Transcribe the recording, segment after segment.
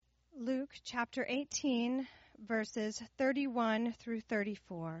Luke chapter 18, verses 31 through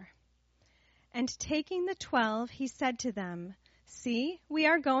 34. And taking the 12, he said to them, "See, we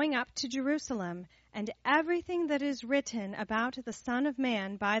are going up to Jerusalem, and everything that is written about the Son of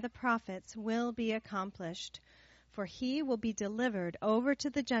Man by the prophets will be accomplished. For he will be delivered over to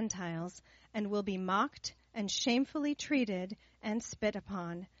the Gentiles, and will be mocked and shamefully treated and spit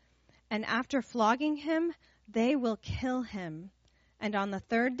upon. And after flogging him, they will kill him. And on the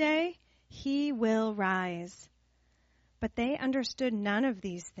third day, he will rise." But they understood none of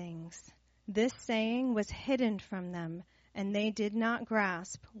these things. This saying was hidden from them, and they did not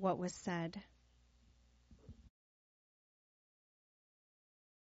grasp what was said.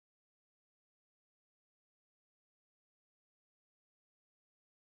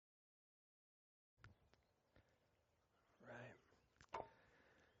 Right.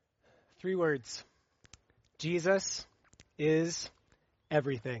 3 words. Jesus is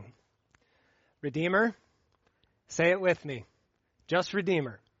everything. Redeemer, say it with me. Just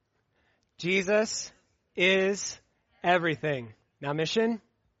Redeemer. Jesus is everything. Now, Mission,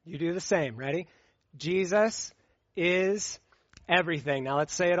 you do the same. Ready? Jesus is everything. Now,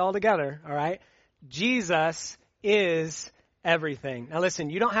 let's say it all together, all right? Jesus is everything. Now, listen,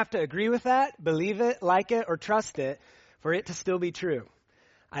 you don't have to agree with that, believe it, like it, or trust it for it to still be true.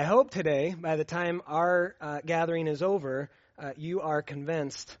 I hope today, by the time our gathering is over, you are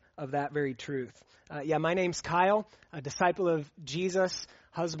convinced of that very truth. My name's Kyle, a disciple of Jesus,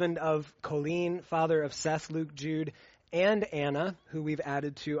 husband of Colleen, father of Seth, Luke, Jude, and Anna, who we've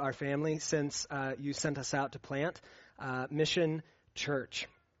added to our family since you sent us out to plant Mission Church.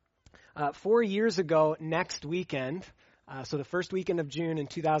 4 years ago, next weekend, so the first weekend of June in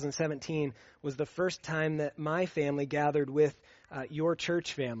 2017, was the first time that my family gathered with your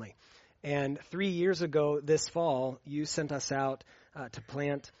church family. And 3 years ago this fall, you sent us out to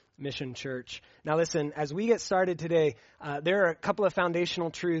plant Mission Church. Now listen, as we get started today, there are a couple of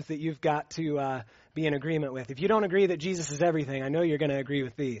foundational truths that you've got to be in agreement with. If you don't agree that Jesus is everything, I know you're going to agree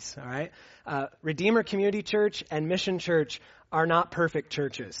with these, all right? Redeemer Community Church and Mission Church are not perfect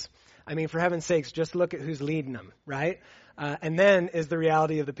churches. I mean, for heaven's sakes, just look at who's leading them, right? And then is the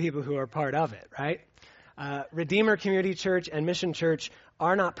reality of the people who are part of it, right? Redeemer Community Church and Mission Church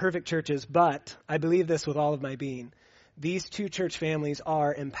are not perfect churches, but I believe this with all of my being. These two church families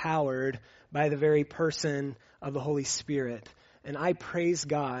are empowered by the very person of the Holy Spirit. And I praise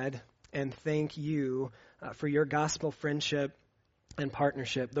God and thank you for your gospel friendship and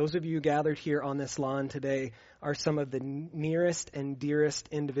partnership. Those of you gathered here on this lawn today are some of the nearest and dearest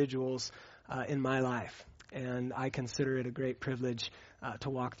individuals in my life. And I consider it a great privilege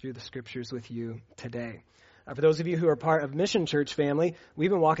to walk through the scriptures with you today. For those of you who are part of Mission Church family, we've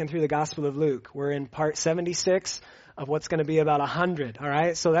been walking through the Gospel of Luke. We're in part 76 of what's going to be about 100, all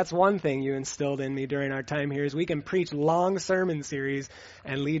right? So that's one thing you instilled in me during our time here is we can preach long sermon series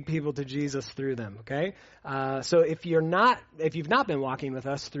and lead people to Jesus through them, okay? So if you've not been walking with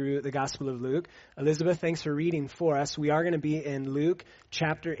us through the Gospel of Luke, Elizabeth, thanks for reading for us. We are going to be in Luke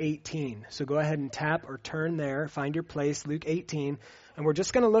chapter 18. So go ahead and tap or turn there, find your place, Luke 18. And we're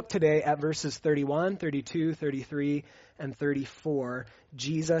just going to look today at verses 31, 32, 33, and 34.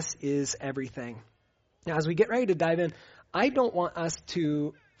 Jesus is everything. Now, as we get ready to dive in, I don't want us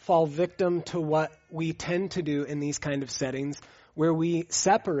to fall victim to what we tend to do in these kind of settings, where we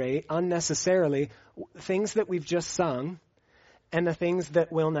separate unnecessarily things that we've just sung and the things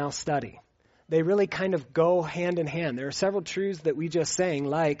that we'll now study. They really kind of go hand in hand. There are several truths that we just sang,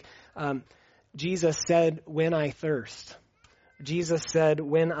 like Jesus said, "When I thirst." Jesus said,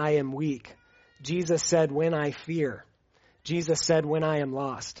 "When I am weak." Jesus said, "When I fear." Jesus said, "When I am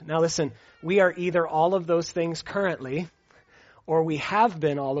lost." Now listen, we are either all of those things currently, or we have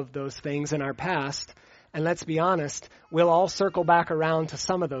been all of those things in our past. And let's be honest, we'll all circle back around to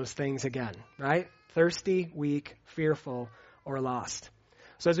some of those things again, right? Thirsty, weak, fearful, or lost.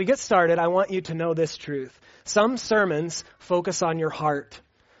 So as we get started, I want you to know this truth. Some sermons focus on your heart.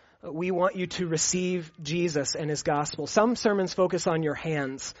 We want you to receive Jesus and his gospel. Some sermons focus on your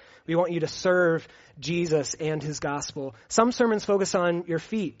hands. We want you to serve Jesus and his gospel. Some sermons focus on your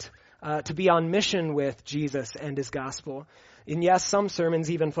feet, to be on mission with Jesus and his gospel. And yes, some sermons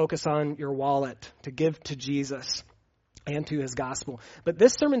even focus on your wallet, to give to Jesus and to his gospel. But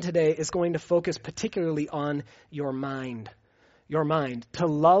this sermon today is going to focus particularly on your mind. Your mind. To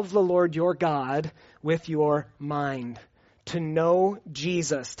love the Lord your God with your mind. To know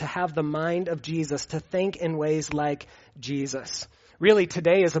Jesus, to have the mind of Jesus, to think in ways like Jesus. Really,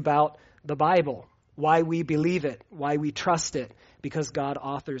 today is about the Bible, why we believe it, why we trust it, because God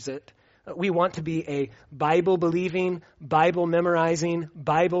authors it. We want to be a Bible-believing, Bible-memorizing,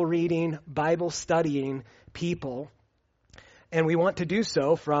 Bible-reading, Bible-studying people. And we want to do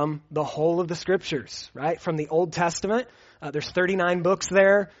so from the whole of the Scriptures, right? From the Old Testament, there's 39 books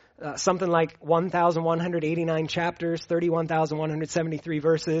there, something like 1,189 chapters, 31,173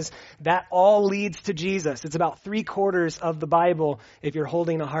 verses. That all leads to Jesus. It's about 3/4 of the Bible if you're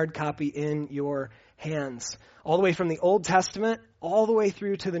holding a hard copy in your hands. All the way from the Old Testament, all the way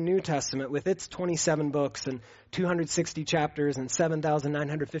through to the New Testament with its 27 books and 260 chapters and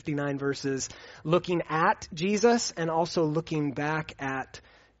 7,959 verses, looking at Jesus and also looking back at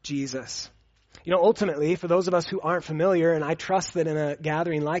Jesus. You know, ultimately, for those of us who aren't familiar, and I trust that in a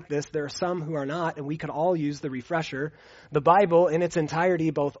gathering like this, there are some who are not, and we could all use the refresher. The Bible in its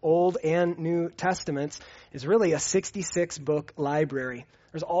entirety, both Old and New Testaments, is really a 66-book library.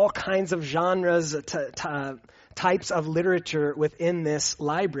 There's all kinds of genres, types of literature within this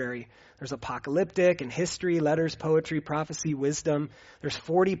library. There's apocalyptic and history, letters, poetry, prophecy, wisdom. There's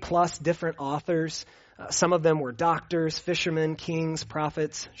 40-plus different authors. Some of them were doctors, fishermen, kings,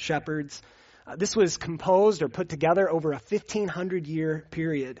 prophets, shepherds. This was composed or put together over a 1,500-year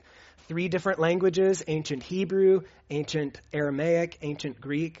period. 3 different languages, ancient Hebrew, ancient Aramaic, ancient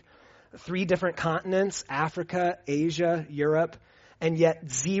Greek. 3 different continents, Africa, Asia, Europe. And yet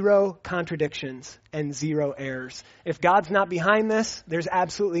 0 contradictions and 0 errors. If God's not behind this, there's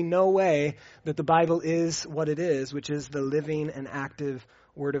absolutely no way that the Bible is what it is, which is the living and active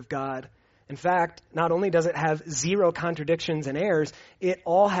Word of God. In fact, not only does it have 0 contradictions and errors, it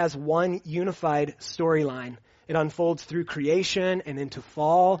all has one unified storyline. It unfolds through creation and into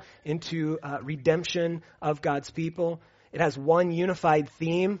fall, into redemption of God's people. It has one unified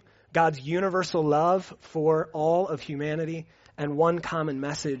theme, God's universal love for all of humanity, and one common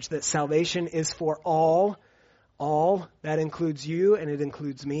message that salvation is for all. That includes you and it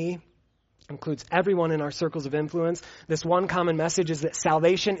includes me. Includes everyone in our circles of influence. This one common message is that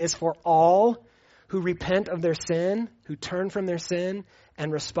salvation is for all who repent of their sin, who turn from their sin,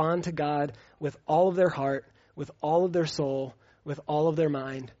 and respond to God with all of their heart, with all of their soul, with all of their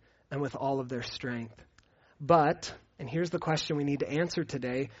mind, and with all of their strength. But, and here's the question we need to answer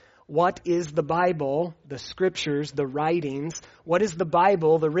today, what is the Bible, the Scriptures, the writings, what is the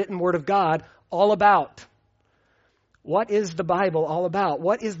Bible, the written Word of God, all about? What is the Bible all about?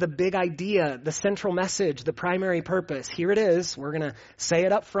 What is the big idea, the central message, the primary purpose? Here it is. We're going to say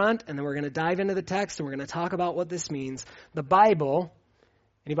it up front, and then we're going to dive into the text, and we're going to talk about what this means. The Bible,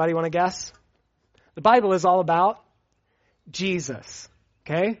 anybody want to guess? The Bible is all about Jesus,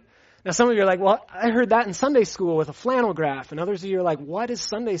 okay? Now, some of you are like, well, I heard that in Sunday school with a flannel graph. And others of you are like, what is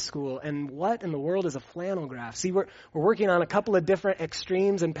Sunday school? And what in the world is a flannel graph? See, we're working on a couple of different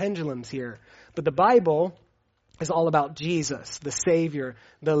extremes and pendulums here. But the Bible is all about Jesus, the Savior,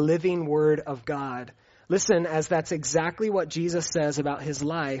 the living Word of God. Listen, as that's exactly what Jesus says about his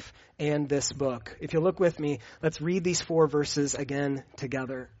life and this book. If you look with me, let's read these 4 verses again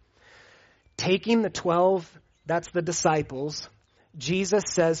together. Taking the 12, that's the disciples, Jesus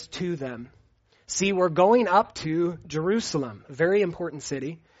says to them, see, we're going up to Jerusalem, a very important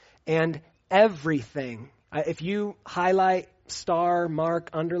city, and everything. If you highlight, star, mark,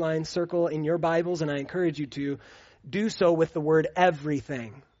 underline, circle in your Bibles, and I encourage you to do so with the word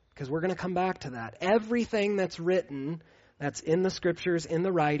everything, because we're going to come back to that. Everything that's written, that's in the Scriptures, in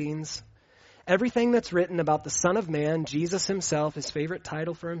the writings, everything that's written about the Son of Man, Jesus himself, his favorite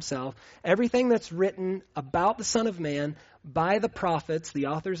title for himself, everything that's written about the Son of Man by the prophets, the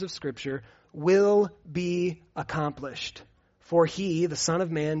authors of Scripture, will be accomplished. For he, the Son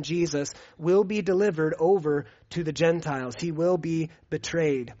of Man, Jesus, will be delivered over to the Gentiles. He will be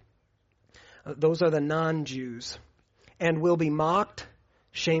betrayed. Those are the non-Jews. And will be mocked,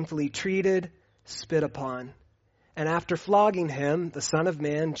 shamefully treated, spit upon. And after flogging him, the Son of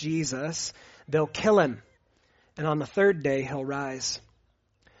Man, Jesus, they'll kill him. And on the 3rd day, he'll rise.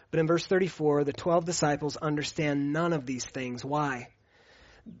 But in verse 34, the 12 disciples understand none of these things. Why?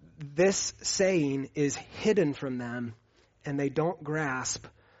 This saying is hidden from them, and they don't grasp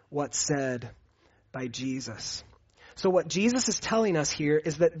what's said by Jesus. So what Jesus is telling us here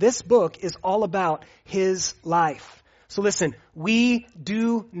is that this book is all about his life. So listen, we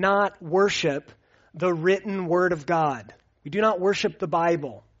do not worship the written Word of God. We do not worship the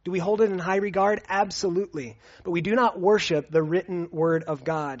Bible. Do we hold it in high regard? Absolutely. But we do not worship the written Word of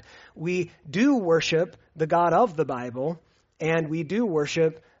God. We do worship the God of the Bible, and we do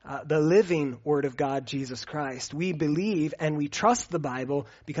worship the living Word of God, Jesus Christ. We believe and we trust the Bible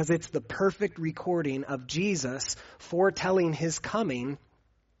because it's the perfect recording of Jesus foretelling his coming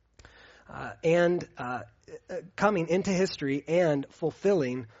and coming into history and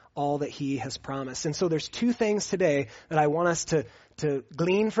fulfilling all that he has promised. And so there's two things today that I want us to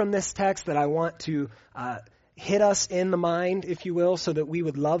glean from this text, that I want to hit us in the mind, if you will, so that we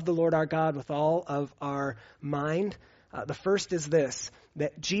would love the Lord our God with all of our mind. The first is this,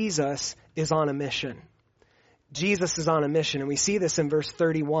 that Jesus is on a mission. Jesus is on a mission, and we see this in verse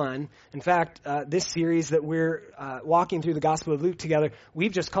 31. In fact, this series that we're walking through the Gospel of Luke together,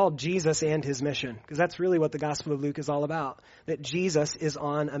 we've just called Jesus and his mission, because that's really what the Gospel of Luke is all about, that Jesus is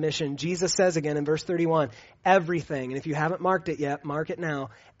on a mission. Jesus says again in verse 31, everything, and if you haven't marked it yet, mark it now,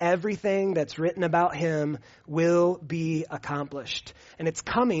 everything that's written about him will be accomplished. And it's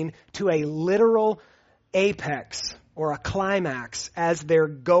coming to a literal apex or a climax as they're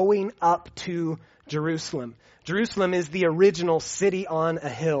going up to Jerusalem. Jerusalem is the original city on a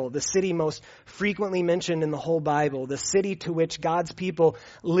hill, the city most frequently mentioned in the whole Bible, the city to which God's people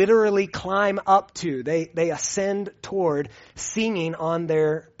literally climb up to. They ascend toward, singing on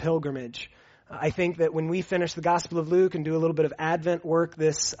their pilgrimage. I think that when we finish the Gospel of Luke and do a little bit of Advent work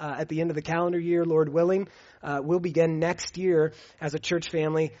this at the end of the calendar year, Lord willing, we'll begin next year as a church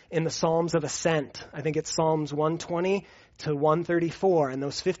family in the Psalms of Ascent. I think it's Psalms 120 to 134, and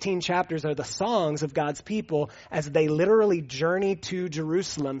those 15 chapters are the songs of God's people as they literally journey to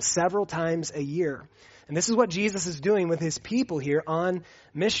Jerusalem several times a year. And this is what Jesus is doing with his people here on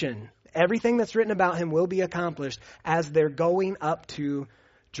mission. Everything that's written about him will be accomplished as they're going up to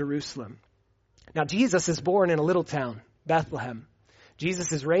Jerusalem. Now, Jesus is born in a little town, Bethlehem.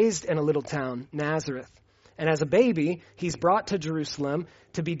 Jesus is raised in a little town, Nazareth. And as a baby, he's brought to Jerusalem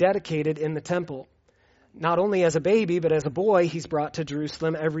to be dedicated in the temple. Not only as a baby, but as a boy, he's brought to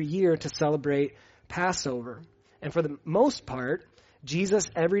Jerusalem every year to celebrate Passover. And for the most part, Jesus'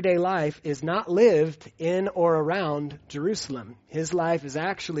 everyday life is not lived in or around Jerusalem. His life is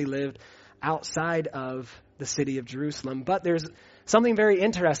actually lived outside of the city of Jerusalem. But there's something very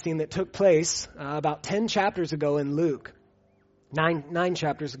interesting that took place about 10 chapters ago in Luke. Nine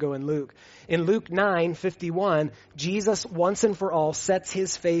chapters ago in Luke. In Luke 9:51, Jesus once and for all sets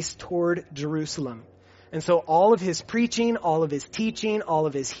his face toward Jerusalem. And so all of his preaching, all of his teaching, all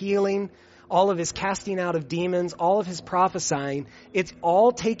of his healing, all of his casting out of demons, all of his prophesying, it's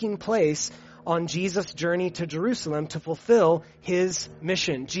all taking place on Jesus' journey to Jerusalem to fulfill his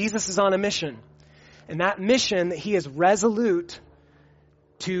mission. Jesus is on a mission. And that mission that he is resolute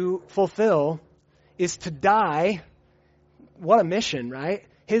to fulfill is to die. What a mission, right?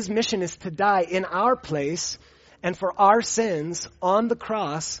 His mission is to die in our place and for our sins on the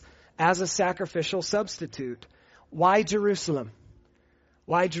cross as a sacrificial substitute. Why Jerusalem?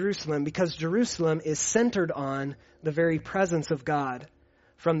 Why Jerusalem? Because Jerusalem is centered on the very presence of God.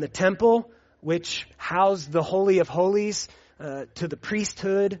 From the temple, which housed the Holy of Holies, to the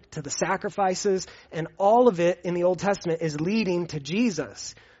priesthood, to the sacrifices, and all of it in the Old Testament is leading to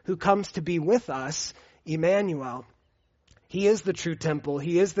Jesus, who comes to be with us, Emmanuel. He is the true temple.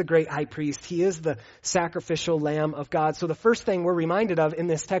 He is the great high priest. He is the sacrificial Lamb of God. So the first thing we're reminded of in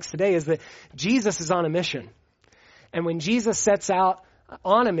this text today is that Jesus is on a mission. And when Jesus sets out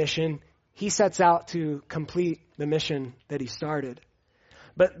on a mission, he sets out to complete the mission that he started.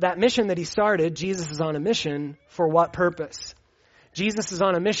 But that mission that he started, Jesus is on a mission for what purpose? Jesus is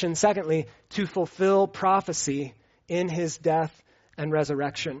on a mission, secondly, to fulfill prophecy in his death and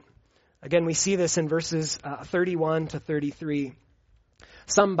resurrection. Again, we see this in verses 31 to 33.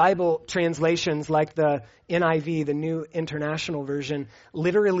 Some Bible translations, like the NIV, the New International Version,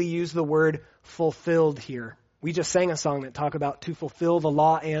 literally use the word fulfilled here. We just sang a song that talked about to fulfill the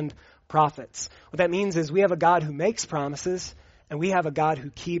law and prophets. What that means is we have a God who makes promises, and we have a God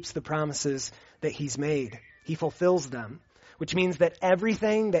who keeps the promises that he's made. He fulfills them, which means that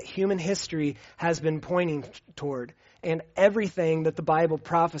everything that human history has been pointing toward and everything that the Bible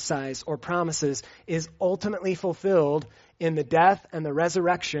prophesies or promises is ultimately fulfilled in the death and the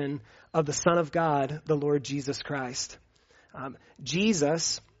resurrection of the Son of God, the Lord Jesus Christ.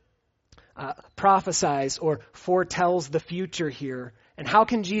 Jesus prophesies or foretells the future here. And how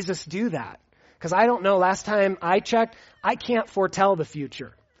can Jesus do that? Because I don't know, last time I checked, I can't foretell the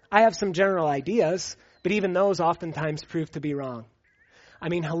future. I have some general ideas, but even those oftentimes prove to be wrong. I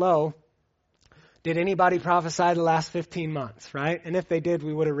mean, hello. Did anybody prophesy the last 15 months, right? And if they did,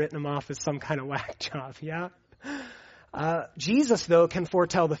 we would have written them off as some kind of whack job, yeah? Jesus, though, can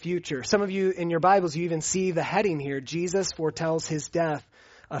foretell the future. Some of you in your Bibles, you even see the heading here. Jesus foretells his death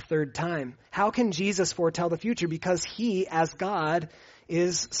a third time. How can Jesus foretell the future? Because he, as God,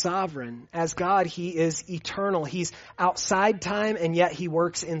 is sovereign. As God, he is eternal. He's outside time, and yet he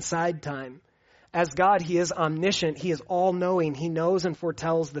works inside time. As God, he is omniscient. He is all-knowing. He knows and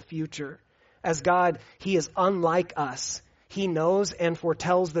foretells the future. As God, he is unlike us. he knows and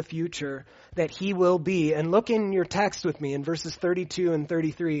foretells the future that he will be. And look in your text with me in verses 32 and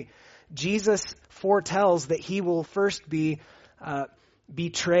 33. Jesus foretells that he will first be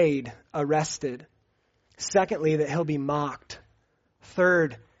betrayed, arrested. Secondly, that he'll be mocked.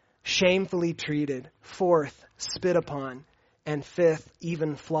 Third, shamefully treated. Fourth, spit upon. And fifth,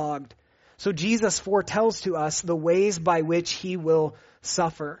 even flogged. So Jesus foretells to us the ways by which he will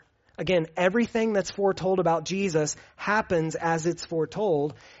suffer. Again, everything that's foretold about Jesus happens as it's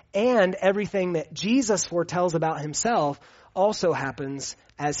foretold, and everything that Jesus foretells about himself also happens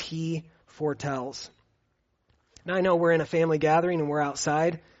as he foretells. Now, I know we're in a family gathering and we're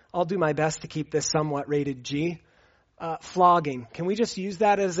outside. I'll do my best to keep this somewhat rated G. Flogging. Can we just use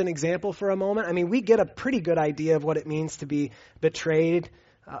that as an example for a moment? I mean, we get a pretty good idea of what it means to be betrayed,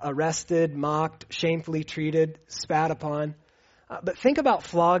 arrested, mocked, shamefully treated, spat upon. But think about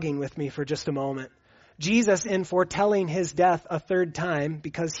flogging with me for just a moment. Jesus, in foretelling his death a third time,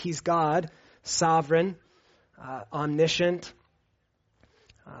 because he's God, sovereign, omniscient,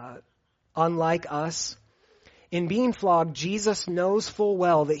 unlike us, in being flogged, Jesus knows full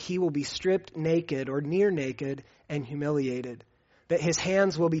well that he will be stripped naked or near naked and humiliated, that his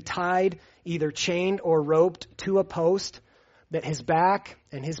hands will be tied, either chained or roped to a post, that his back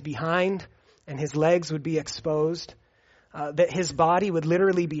and his behind and his legs would be exposed, that his body would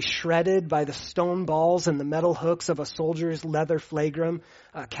literally be shredded by the stone balls and the metal hooks of a soldier's leather flagrum.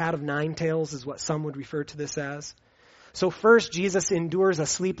 A cat of nine tails is what some would refer to this as. So first, Jesus endures a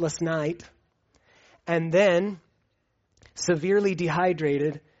sleepless night, and then, severely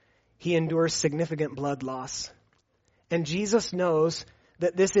dehydrated, he endures significant blood loss. And Jesus knows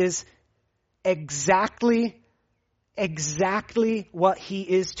that this is exactly what he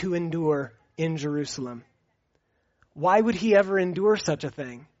is to endure in Jerusalem. Why would he ever endure such a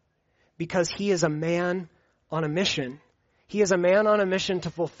thing? Because he is a man on a mission. He is a man on a mission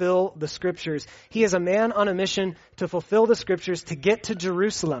to fulfill the Scriptures. He is a man on a mission to fulfill the Scriptures, to get to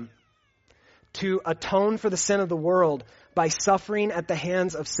Jerusalem, to atone for the sin of the world by suffering at the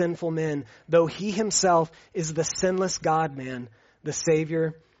hands of sinful men, though he himself is the sinless God-man, the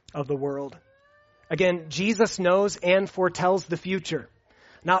Savior of the world. Again, Jesus knows and foretells the future.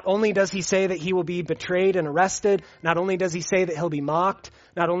 Not only does he say that he will be betrayed and arrested, not only does he say that he'll be mocked,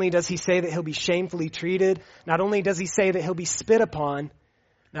 not only does he say that he'll be shamefully treated, not only does he say that he'll be spit upon,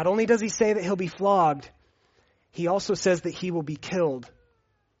 not only does he say that he'll be flogged, he also says that he will be killed.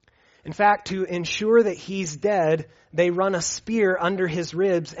 In fact, to ensure that he's dead, they run a spear under his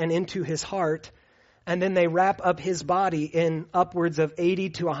ribs and into his heart, and then they wrap up his body in upwards of 80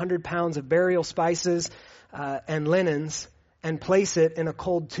 to 100 pounds of burial spices and linens, and place it in a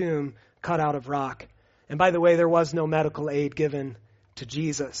cold tomb cut out of rock. And by the way, there was no medical aid given to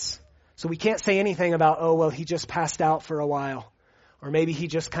Jesus. So we can't say anything about, oh, well, he just passed out for a while, or maybe he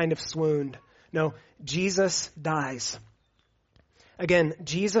just kind of swooned. No, Jesus dies. Again,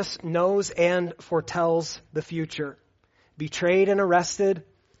 Jesus knows and foretells the future. Betrayed and arrested,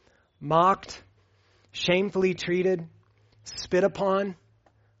 mocked, shamefully treated, spit upon,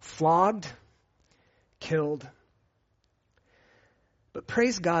 flogged, killed. But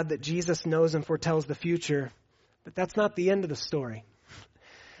praise God that Jesus knows and foretells the future, but that's not the end of the story.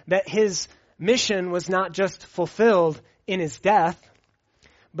 That his mission was not just fulfilled in his death,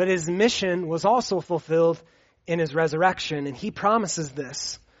 but his mission was also fulfilled in his resurrection. And he promises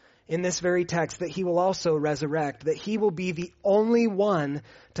this in this very text, that he will also resurrect, that he will be the only one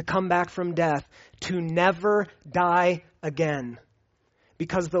to come back from death, to never die again.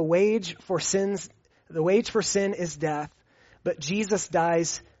 Because the wage for sin is death, but Jesus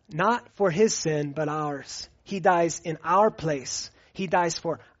dies not for his sin, but ours. He dies in our place. He dies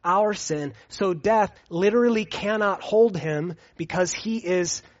for our sin. So death literally cannot hold him because he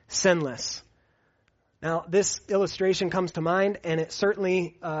is sinless. Now, this illustration comes to mind, and it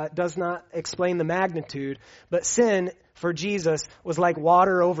certainly does not explain the magnitude, but sin for Jesus was like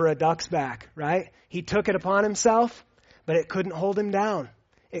water over a duck's back, right? He took it upon himself, but it couldn't hold him down.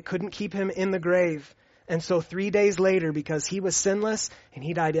 It couldn't keep him in the grave. And so 3 days later, because he was sinless and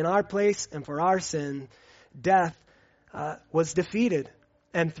he died in our place and for our sin, death was defeated.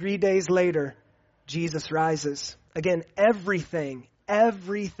 And 3 days later, Jesus rises. Again, everything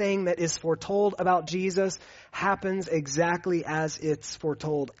that is foretold about Jesus happens exactly as it's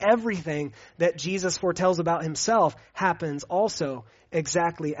foretold. Everything that Jesus foretells about himself happens also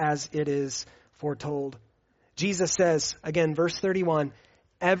exactly as it is foretold. Jesus says, again, verse 31,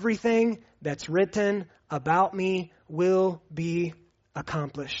 everything that's written about me will be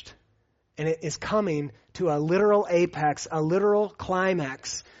accomplished. And it is coming to a literal apex, a literal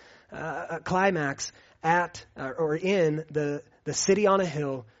climax at or in the city on a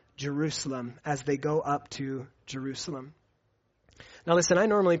hill, Jerusalem, as they go up to Jerusalem. Now listen, I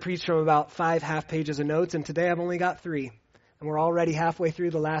normally preach from about 5 half pages of notes, and today I've only got 3. And we're already halfway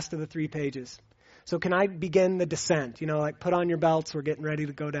through the last of the 3 pages. So can I begin the descent? Like put on your belts, we're getting ready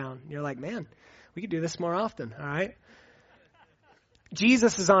to go down. And you're like, man, we could do this more often, all right?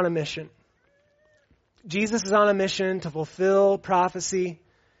 Jesus is on a mission. Jesus is on a mission to fulfill prophecy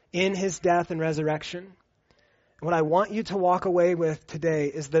in his death and resurrection. What I want you to walk away with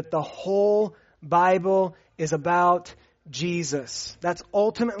today is that the whole Bible is about Jesus. That's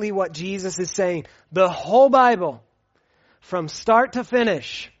ultimately what Jesus is saying. The whole Bible, from start to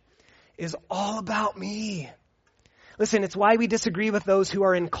finish, is all about me. Listen, it's why we disagree with those who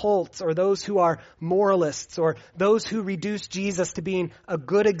are in cults or those who are moralists or those who reduce Jesus to being a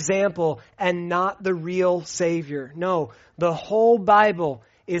good example and not the real Savior. No, the whole Bible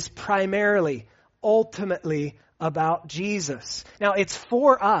is primarily, ultimately about Jesus. Now, it's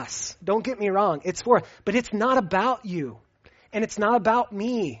for us. Don't get me wrong. But it's not about you. And it's not about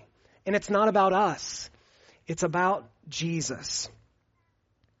me. And it's not about us. It's about Jesus.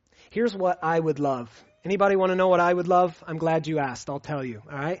 Here's what I would love. Anybody want to know what I would love? I'm glad you asked. I'll tell you.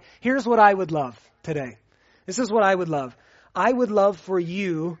 All right. Here's what I would love today. This is what I would love. I would love for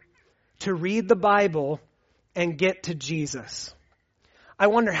you to read the Bible and get to Jesus. I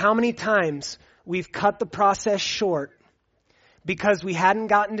wonder how many times we've cut the process short because we hadn't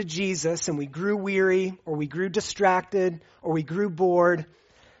gotten to Jesus and we grew weary or we grew distracted or we grew bored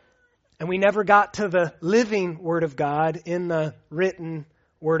and we never got to the living Word of God in the written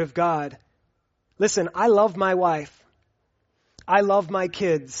Word of God. Listen, I love my wife. I love my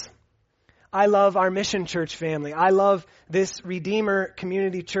kids. I love our Mission Church family. I love this Redeemer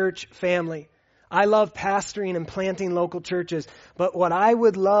Community Church family. I love pastoring and planting local churches. But what I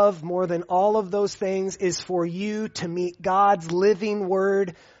would love more than all of those things is for you to meet God's living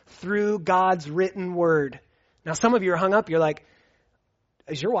Word through God's written Word. Now, some of you are hung up. You're like,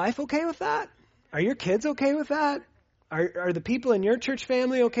 is your wife okay with that? Are your kids okay with that? Are the people in your church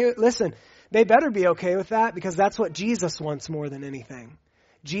family okay with? Listen, they better be okay with that because that's what Jesus wants more than anything.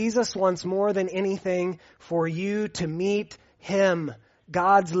 Jesus wants more than anything for you to meet Him,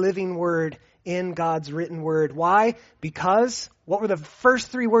 God's living Word in God's written Word. Why? Because what were the first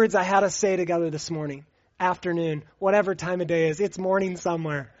 3 words I had us say together this morning? Afternoon, whatever time of day is. It's morning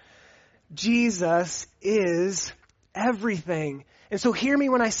somewhere. Jesus is everything. And so hear me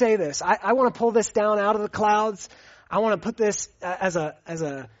when I say this. I want to pull this down out of the clouds. I want to put this as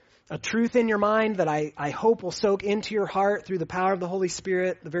a truth in your mind that I hope will soak into your heart through the power of the Holy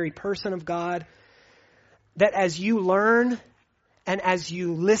Spirit, the very person of God. That as you learn and as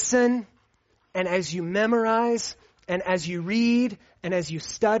you listen and as you memorize and as you read and as you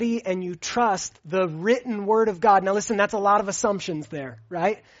study and you trust the written Word of God. Now listen, that's a lot of assumptions there,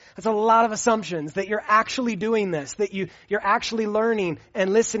 right? That's a lot of assumptions that you're actually doing this, that you're actually learning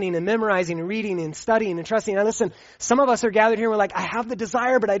and listening and memorizing and reading and studying and trusting. Now listen, some of us are gathered here and we're like, I have the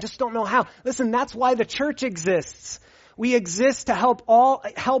desire, but I just don't know how. Listen, that's why the church exists. We exist to help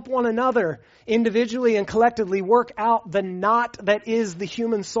one another individually and collectively work out the knot that is the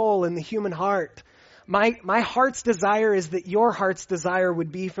human soul and the human heart. My heart's desire is that your heart's desire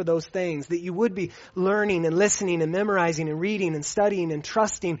would be for those things, that you would be learning and listening and memorizing and reading and studying and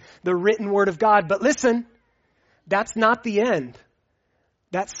trusting the written Word of God. But listen, that's not the end.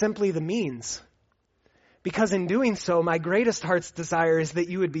 That's simply the means. Because in doing so, my greatest heart's desire is that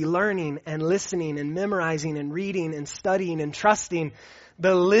you would be learning and listening and memorizing and reading and studying and trusting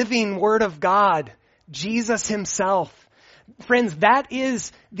the living Word of God, Jesus Himself. Friends, that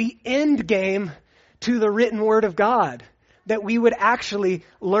is the end game to the written Word of God, that we would actually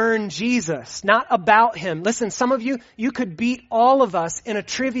learn Jesus, not about Him. Listen, some of you could beat all of us in a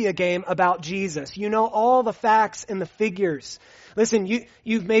trivia game about Jesus. You know all the facts and the figures. Listen,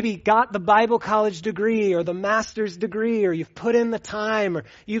 you've maybe got the Bible college degree or the master's degree, or you've put in the time, or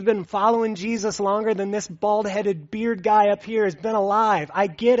you've been following Jesus longer than this bald-headed beard guy up here has been alive. I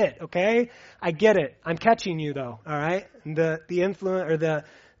get it, okay? I get it. I'm catching you though, all right? The influence or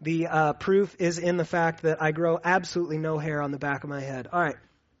the proof is in the fact that I grow absolutely no hair on the back of my head. All right.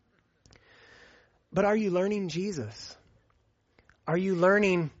 But are you learning Jesus? Are you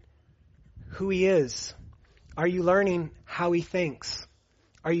learning who He is? Are you learning how He thinks?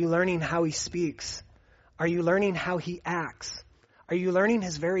 Are you learning how He speaks? Are you learning how He acts? Are you learning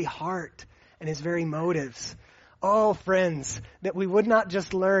His very heart and His very motives? Oh, friends, that we would not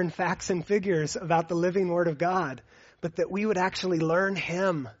just learn facts and figures about the living Word of God, but that we would actually learn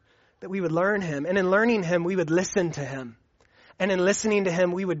Him, that we would learn Him. And in learning Him, we would listen to Him. And in listening to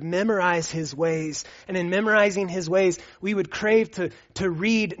him, we would memorize his ways. And in memorizing his ways, we would crave to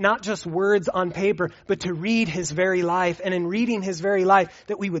read not just words on paper, but to read his very life. And in reading his very life,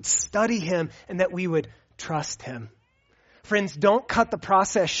 that we would study him and that we would trust him. Friends, don't cut the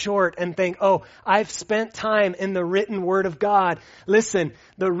process short and think, oh, I've spent time in the written word of God. Listen,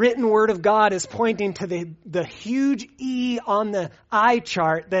 the written word of God is pointing to the huge E on the eye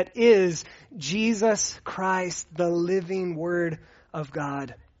chart that is Jesus Christ, the living word of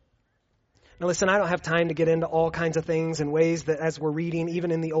God. Now listen, I don't have time to get into all kinds of things and ways that as we're reading, even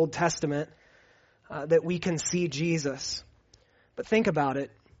in the Old Testament, that we can see Jesus. But think about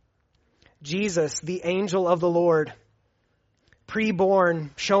it. Jesus, the angel of the Lord,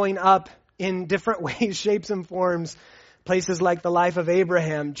 pre-born, showing up in different ways, shapes, and forms. Places like the life of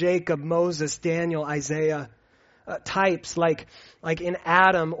Abraham, Jacob, Moses, Daniel, Isaiah. Types like in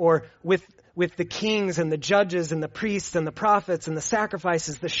Adam, or with the kings and the judges and the priests and the prophets and the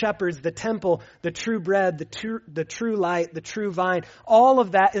sacrifices, the shepherds, the temple, the true bread, the true light, the true vine. All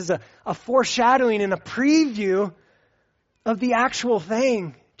of that is a foreshadowing and a preview of the actual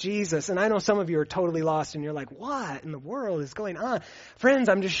thing, Jesus. And I know some of you are totally lost and you're like, what in the world is going on? Friends,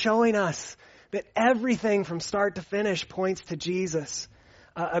 I'm just showing us that everything from start to finish points to Jesus.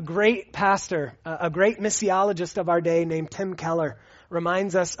 A great pastor, a great missiologist of our day named Tim Keller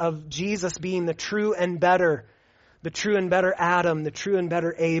reminds us of Jesus being the true and better Adam, the true and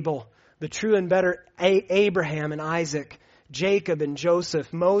better Abel, the true and better Abraham and Isaac, Jacob and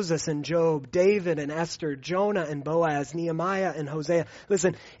Joseph, Moses and Job, David and Esther, Jonah and Boaz, Nehemiah and Hosea.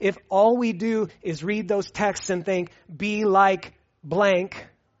 Listen, if all we do is read those texts and think, be like blank,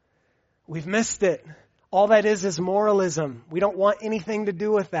 we've missed it. All that is moralism. We don't want anything to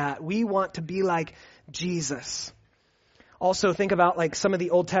do with that. We want to be like Jesus. Also, think about like some of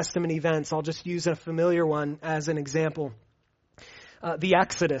the Old Testament events. I'll just use a familiar one as an example. The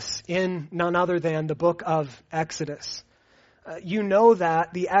Exodus, in none other than the book of Exodus. You know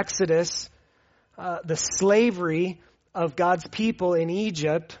that the Exodus, the slavery of God's people in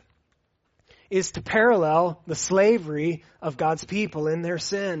Egypt, is to parallel the slavery of God's people in their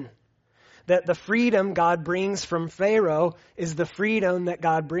sin. That the freedom God brings from Pharaoh is the freedom that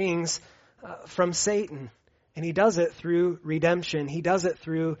God brings from Satan. And he does it through redemption. He does it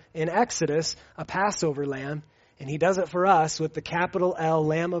through, in Exodus, a Passover lamb. And he does it for us with the capital L,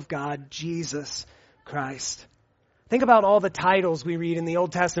 Lamb of God, Jesus Christ. Think about all the titles we read in the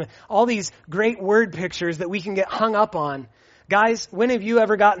Old Testament. All these great word pictures that we can get hung up on. Guys, when have you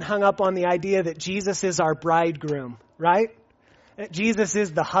ever gotten hung up on the idea that Jesus is our bridegroom, right? That Jesus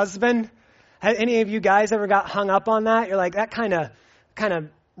is the husband? Have any of you guys ever got hung up on that? You're like, that kind of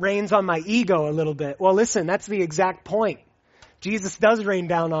rains on my ego a little bit. Well, listen, that's the exact point. Jesus does rain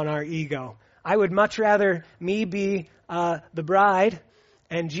down on our ego. I would much rather me be the bride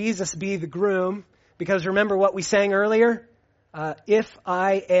and Jesus be the groom, because remember what we sang earlier? If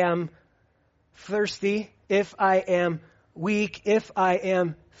I am thirsty, if I am weak, if I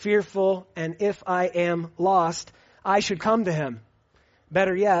am fearful, and if I am lost, I should come to him.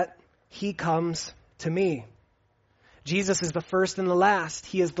 Better yet, he comes to me. Jesus is the first and the last.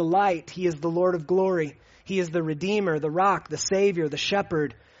 He is the light. He is the Lord of glory. He is the Redeemer, the Rock, the Savior, the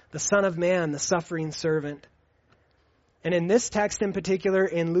Shepherd, the Son of Man, the suffering servant. And in this text in particular,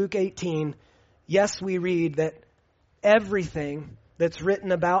 in Luke 18, yes, we read that everything that's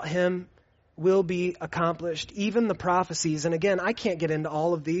written about him will be accomplished, even the prophecies. And again, I can't get into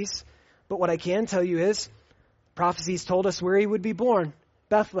all of these, but what I can tell you is prophecies told us where he would be born.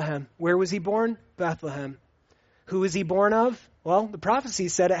 Bethlehem. Where was he born? Bethlehem. Who was he born of? Well, the prophecy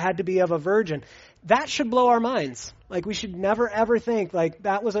said it had to be of a virgin. That should blow our minds. Like, we should never ever think like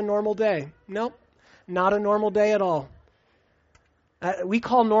that was a normal day. Nope, not a normal day at all. We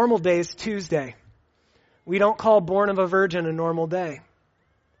call normal days Tuesday. We don't call born of a virgin a normal day.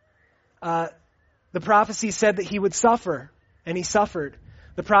 The prophecy said that he would suffer, and he suffered.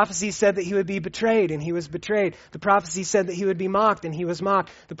 The prophecy said that he would be betrayed, and he was betrayed. The prophecy said that he would be mocked, and he was mocked.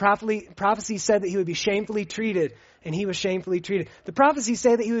 The prophecy said that he would be shamefully treated, and he was shamefully treated. The prophecy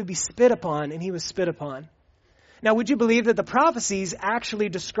said that he would be spit upon, and he was spit upon. Now, would you believe that the prophecies actually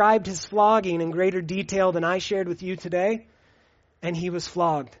described his flogging in greater detail than I shared with you today? And he was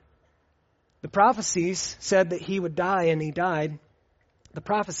flogged. The prophecies said that he would die, and he died. The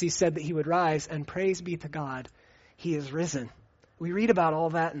prophecies said that he would rise, and praise be to God, he is risen. We read about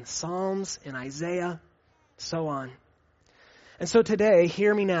all that in Psalms, in Isaiah, so on. And so today,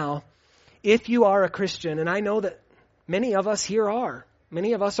 hear me now, if you are a Christian, and I know that many of us here are,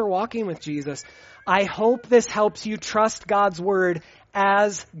 many of us are walking with Jesus, I hope this helps you trust God's word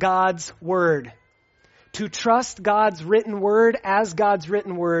as God's word. to trust God's written word as God's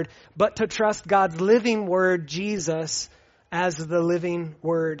written word, but to trust God's living word, Jesus, as the living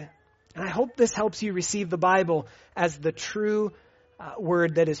word. And I hope this helps you receive the Bible as the true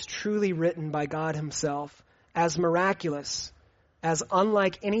word that is truly written by God himself, as miraculous, as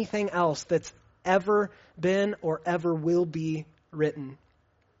unlike anything else that's ever been or ever will be written.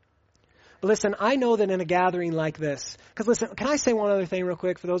 But listen, I know that in a gathering like this, because listen, can I say one other thing real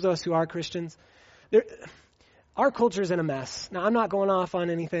quick for those of us who are Christians? Our culture is in a mess. Now, I'm not going off on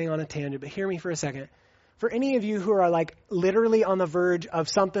anything on a tangent, but hear me for a second. For any of you who are like literally on the verge of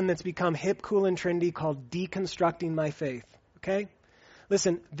something that's become hip, cool, and trendy called deconstructing my faith, okay?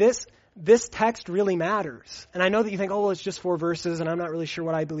 Listen, this text really matters. And I know that you think, oh, well, it's just 4 verses and I'm not really sure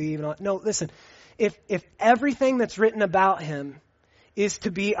what I believe. No, listen, if everything that's written about him is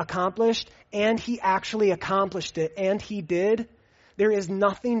to be accomplished, and he actually accomplished it, and he did, there is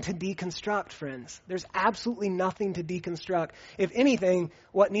nothing to deconstruct, friends. There's absolutely nothing to deconstruct. If anything,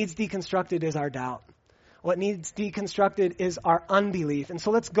 what needs deconstructed is our doubt. What needs deconstructed is our unbelief. And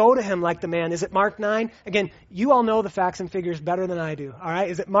so let's go to him like the man. Is it Mark 9? Again, you all know the facts and figures better than I do. All right?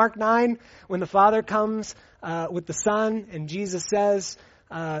 Is it Mark 9 when the Father comes with the Son and Jesus says,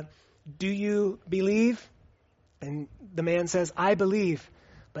 do you believe? And the man says, I believe,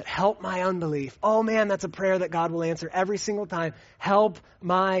 but help my unbelief. Oh man, that's a prayer that God will answer every single time. Help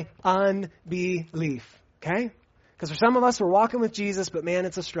my unbelief. Okay? Because for some of us, we're walking with Jesus, but man,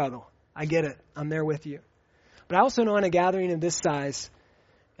 it's a struggle. I get it. I'm there with you. But I also know in a gathering of this size,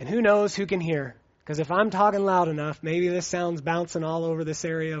 and who knows who can hear, because if I'm talking loud enough, maybe this sounds bouncing all over this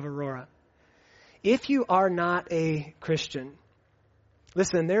area of Aurora. If you are not a Christian,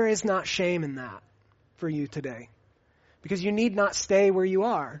 listen, there is not shame in that for you today, because you need not stay where you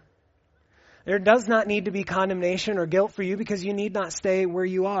are. There does not need to be condemnation or guilt for you, because you need not stay where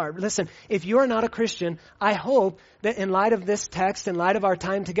you are. Listen, if you are not a Christian, I hope that in light of this text, in light of our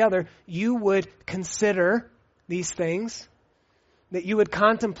time together, you would consider these things, that you would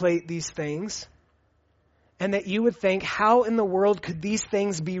contemplate these things, and that you would think, how in the world could these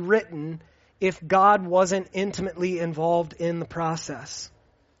things be written if God wasn't intimately involved in the process?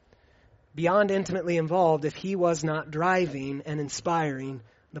 Beyond intimately involved, if he was not driving and inspiring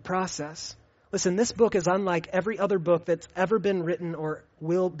the process. Listen, this book is unlike every other book that's ever been written or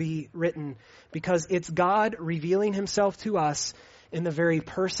will be written, because it's God revealing himself to us in the very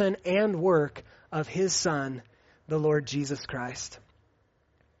person and work of his Son, the Lord Jesus Christ.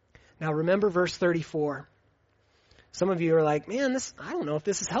 Now remember verse 34. Some of you are like, man, I don't know if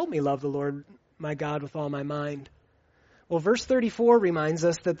this has helped me love the Lord my God with all my mind. Well, verse 34 reminds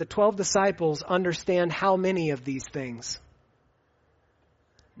us that the 12 disciples understand how many of these things?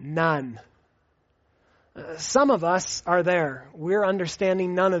 None. Some of us are there. We're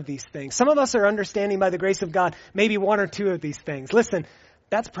understanding none of these things. Some of us are understanding by the grace of God maybe 1 or 2 of these things. Listen,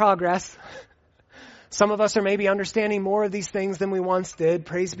 that's progress. Some of us are maybe understanding more of these things than we once did.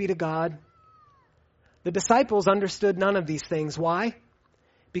 Praise be to God. The disciples understood none of these things. Why?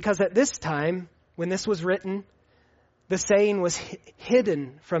 Because at this time, when this was written, the saying was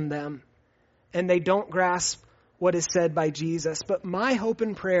hidden from them, and they don't grasp what is said by Jesus. But my hope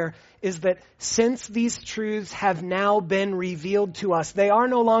and prayer is that since these truths have now been revealed to us, they are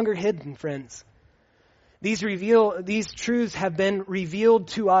no longer hidden, friends. These truths have been revealed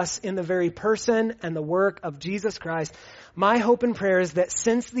to us in the very person and the work of Jesus Christ. My hope and prayer is that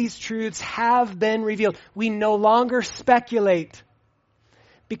since these truths have been revealed, we no longer speculate,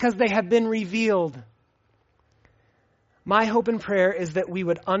 because they have been revealed. My hope and prayer is that we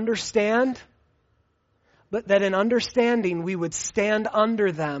would understand, but that in understanding we would stand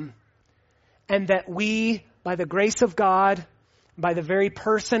under them, and that we, by the grace of God, by the very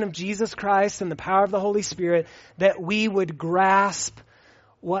person of Jesus Christ and the power of the Holy Spirit, that we would grasp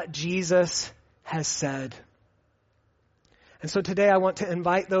what Jesus has said. And so today I want to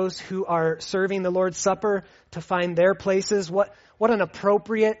invite those who are serving the Lord's Supper to find their places. What an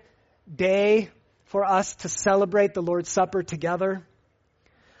appropriate day for us to celebrate the Lord's Supper together.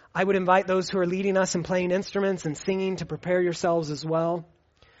 I would invite those who are leading us in playing instruments and singing to prepare yourselves as well.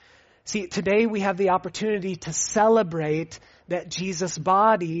 See, today we have the opportunity to celebrate that Jesus'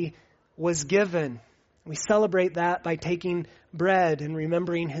 body was given. We celebrate that by taking bread and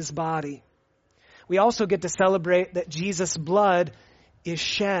remembering his body. We also get to celebrate that Jesus' blood is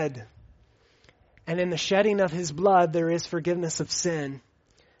shed. And in the shedding of his blood, there is forgiveness of sin.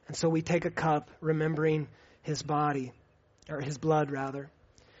 And so we take a cup remembering his body, or his blood rather.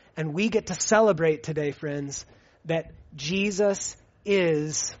 And we get to celebrate today, friends, that Jesus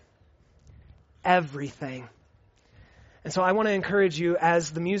is everything. And so I want to encourage you,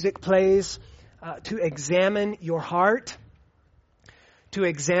 as the music plays, to examine your heart, to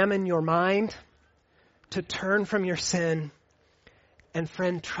examine your mind, to turn from your sin. And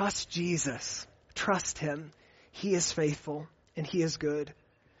friend, trust Jesus. Trust him. He is faithful and he is good.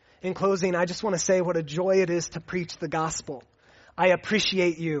 In closing, I just want to say what a joy it is to preach the gospel. I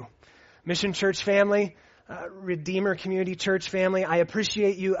appreciate you. Mission Church family, Redeemer Community Church family, I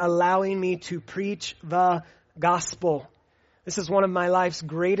appreciate you allowing me to preach the gospel. This is one of my life's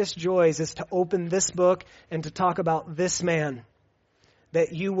greatest joys, is to open this book and to talk about this man.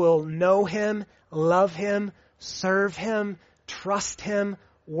 That you will know him, love him, serve him, trust him,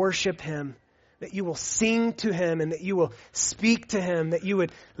 worship him. That you will sing to him and that you will speak to him, that you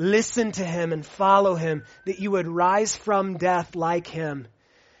would listen to him and follow him, that you would rise from death like him,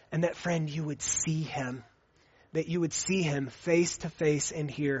 and that, friend, you would see him, that you would see him face to face and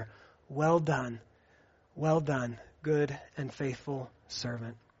hear, well done, good and faithful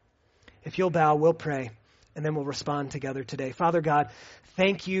servant. If you'll bow, we'll pray, and then we'll respond together today. Father God,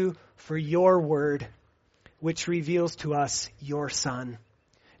 thank you for your word, which reveals to us your Son.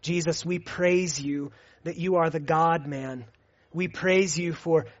 Jesus, we praise you that you are the God-man. We praise you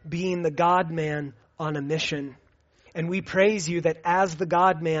for being the God-man on a mission. And we praise you that as the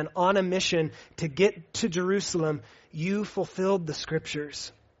God-man on a mission to get to Jerusalem, you fulfilled the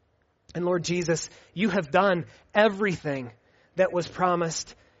Scriptures. And Lord Jesus, you have done everything that was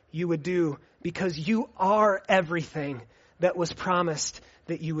promised you would do, because you are everything that was promised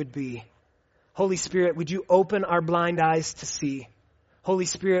that you would be. Holy Spirit, would you open our blind eyes to see? Holy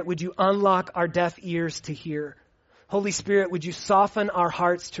Spirit, would you unlock our deaf ears to hear? Holy Spirit, would you soften our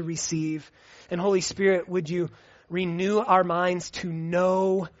hearts to receive? And Holy Spirit, would you renew our minds to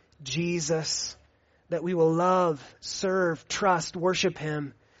know Jesus, that we will love, serve, trust, worship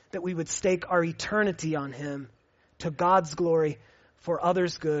him, that we would stake our eternity on him, to God's glory, for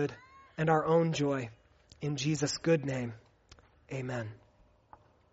others' good, and our own joy. In Jesus' good name, amen.